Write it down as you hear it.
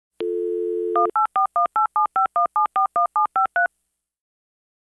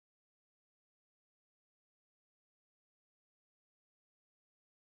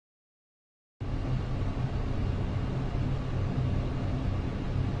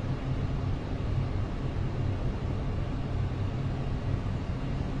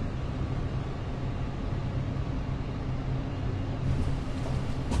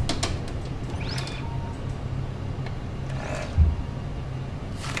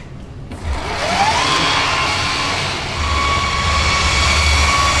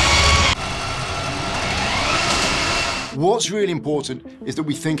what's really important is that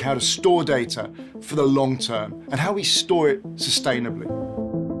we think how to store data for the long term and how we store it sustainably.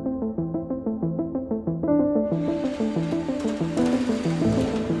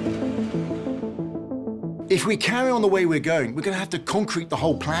 If we carry on the way we're going, we're going to have to concrete the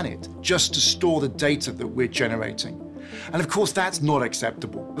whole planet just to store the data that we're generating. And of course, that's not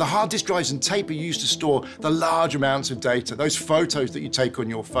acceptable. The hard disk drives and tape are used to store the large amounts of data, those photos that you take on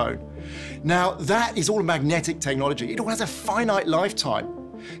your phone. Now, that is all magnetic technology. It all has a finite lifetime.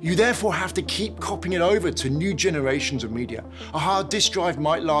 You therefore have to keep copying it over to new generations of media. A hard disk drive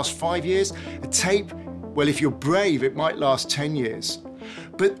might last 5 years. A tape, well, if you're brave, it might last 10 years.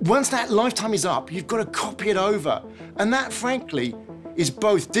 But once that lifetime is up, you've got to copy it over. And that, frankly, is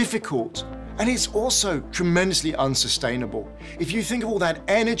both difficult and it's also tremendously unsustainable. If you think of all that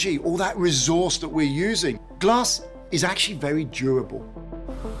energy, all that resource that we're using, glass is actually very durable.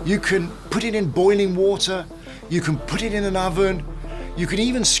 You can put it in boiling water, you can put it in an oven, you can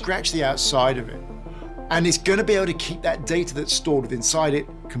even scratch the outside of it. And it's going to be able to keep that data that's stored inside it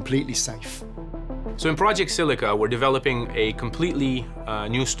completely safe. So in Project Silica, we're developing a completely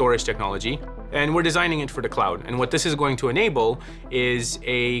new storage technology, and we're designing it for the cloud. And what this is going to enable is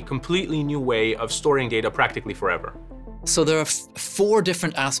a completely new way of storing data practically forever. So there are 4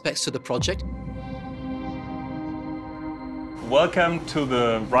 different aspects to the project. Welcome to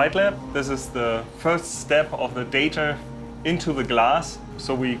the Right Lab. This is the first step of the data into the glass.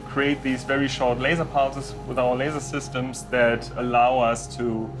 So we create these very short laser pulses with our laser systems that allow us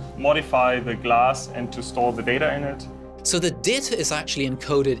to modify the glass and to store the data in it. So the data is actually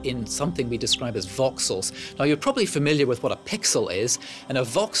encoded in something we describe as voxels. Now, you're probably familiar with what a pixel is, and a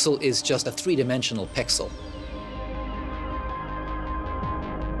voxel is just a 3-dimensional pixel.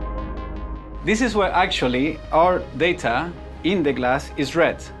 This is where actually our data in the glass is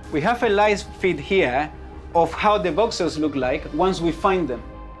read. We have a live feed here of how the voxels look like once we find them.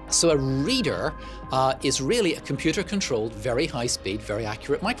 So a reader is really a computer-controlled, very high-speed, very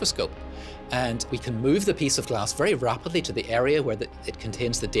accurate microscope. And we can move the piece of glass very rapidly to the area where it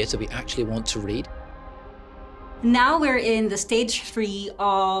contains the data we actually want to read. Now we're in the stage 3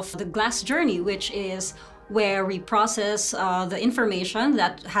 of the glass journey, which is where we process the information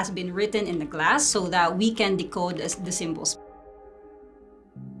that has been written in the glass so that we can decode the symbols.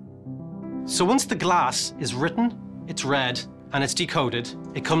 So once the glass is written, it's read, and it's decoded,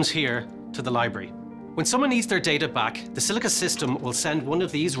 it comes here to the library. When someone needs their data back, the Silica system will send one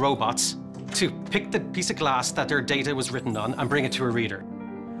of these robots to pick the piece of glass that their data was written on and bring it to a reader.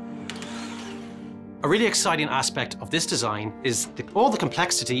 A really exciting aspect of this design is that all the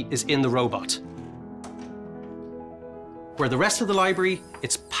complexity is in the robot. Where the rest of the library,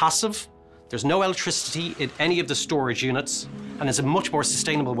 it's passive, there's no electricity in any of the storage units, and it's a much more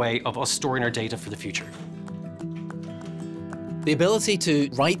sustainable way of us storing our data for the future. The ability to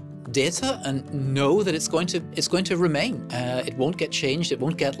write data and know that it's going to remain. It won't get changed, it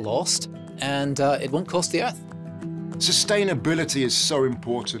won't get lost, and it won't cost the Earth. Sustainability is so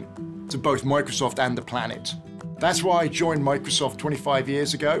important to both Microsoft and the planet. That's why I joined Microsoft 25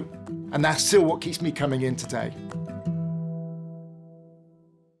 years ago, and that's still what keeps me coming in today.